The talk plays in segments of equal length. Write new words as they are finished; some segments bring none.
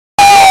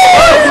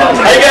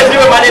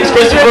name's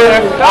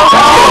Christopher.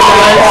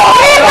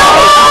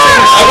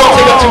 I won't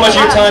take up too much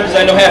of your time because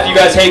I know half of you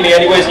guys hate me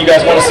anyways, and you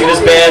guys want to see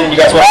this band, and you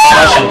guys want to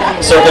smash and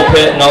circle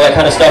pit and all that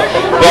kind of stuff.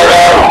 But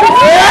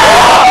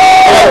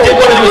what I did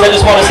want to do is I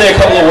just want to say a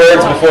couple of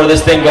words before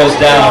this thing goes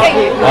down.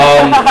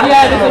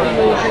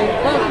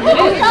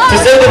 To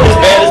say that this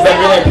band has been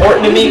really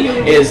important to me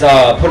is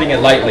putting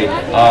it lightly.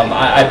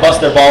 I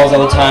bust their balls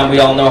all the time. We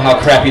all know how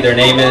crappy their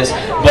name is.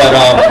 But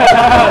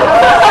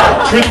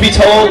truth be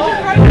told,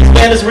 this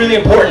band is really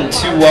important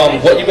to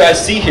what you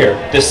guys see here,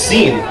 this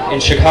scene in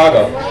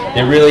Chicago.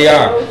 They really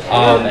are.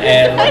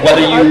 And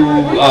whether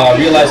you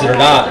realize it or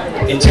not,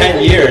 in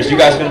 10 years, you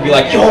guys are going to be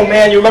like, yo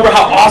man, you remember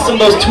how awesome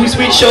those Too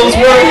Sweet shows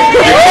were?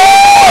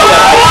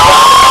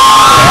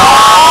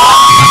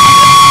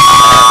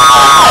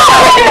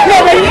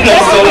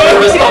 I'm so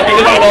nervous talking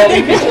about all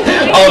these people.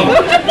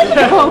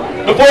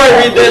 Before I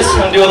read this,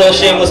 I'm doing a little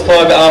shameless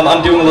plug.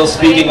 I'm doing a little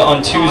speaking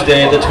on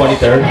Tuesday, the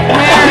 23rd.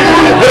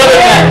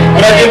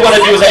 What I did want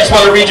to do is I just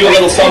want to read you a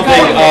little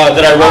something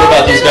that I wrote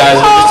about these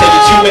guys. It'll just take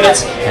you 2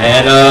 minutes,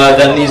 and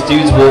then these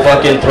dudes will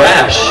fucking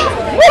thrash.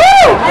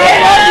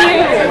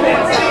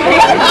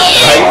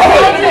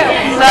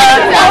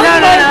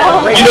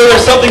 You know,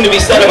 there's something to be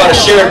said about a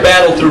shared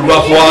battle through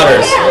rough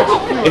waters.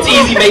 It's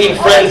easy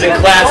making friends in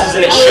classes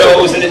and at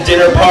shows and at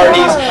dinner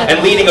parties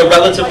and leading a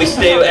relatively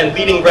stable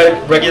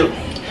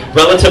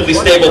relatively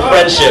stable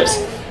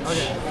friendships.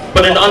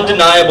 But an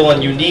undeniable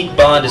and unique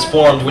bond is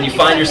formed when you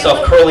find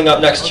yourself curling up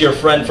next to your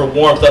friend for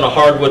warmth on a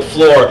hardwood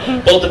floor,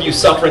 both of you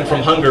suffering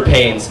from hunger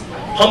pains.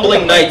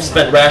 Humbling nights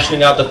spent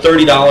rationing out the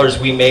 $30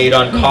 we made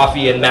on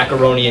coffee and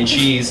macaroni and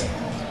cheese.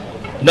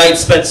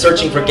 Nights spent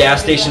searching for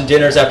gas station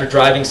dinners after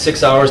driving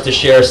 6 hours to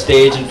share a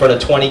stage in front of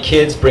 20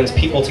 kids brings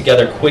people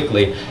together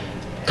quickly,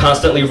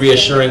 constantly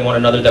reassuring one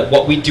another that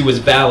what we do is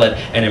valid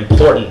and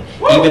important,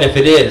 even if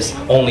it is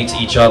only to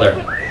each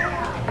other.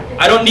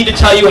 I don't need to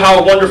tell you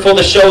how wonderful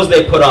the shows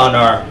they put on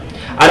are.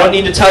 I don't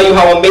need to tell you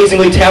how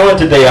amazingly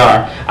talented they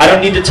are. I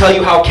don't need to tell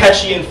you how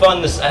catchy and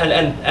fun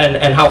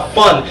and how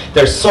fun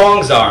their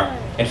songs are.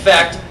 In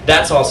fact,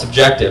 that's all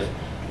subjective.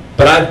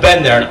 But I've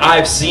been there and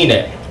I've seen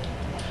it.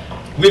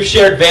 We've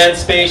shared van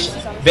space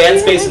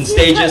and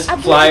stages,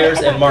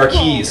 flyers, and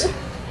marquees.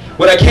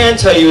 What I can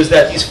tell you is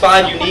that these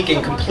 5 unique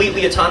and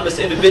completely autonomous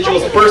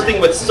individuals bursting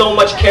with so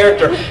much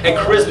character and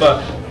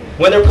charisma,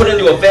 when they're put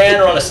into a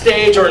van or on a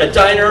stage or in a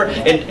diner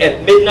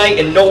at midnight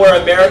in nowhere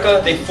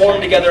America, they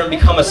form together and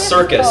become a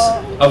circus,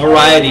 a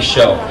variety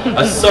show,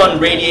 a sun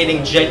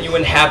radiating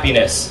genuine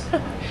happiness.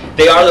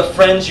 They are the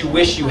friends you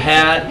wish you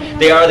had.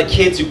 They are the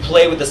kids who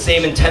play with the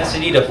same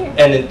intensity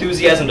and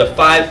enthusiasm to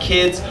 5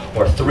 kids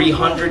or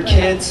 300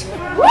 kids. They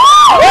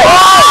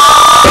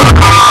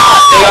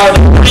are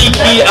the 3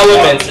 key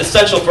elements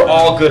essential for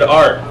all good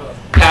art: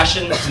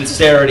 passion,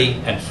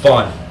 sincerity, and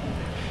fun.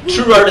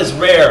 True art is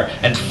rare,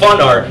 and fun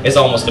art is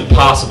almost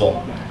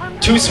impossible.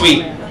 Too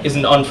Sweet is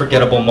an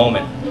unforgettable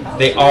moment.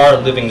 They are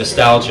living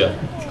nostalgia.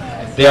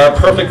 They are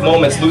perfect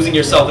moments, losing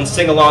yourself in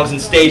sing-alongs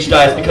and stage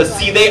dives, because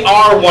see, they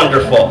are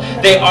wonderful,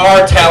 they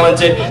are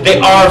talented, they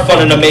are fun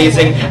and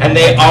amazing, and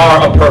they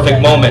are a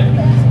perfect moment.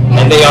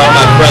 And they are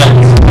my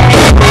friends.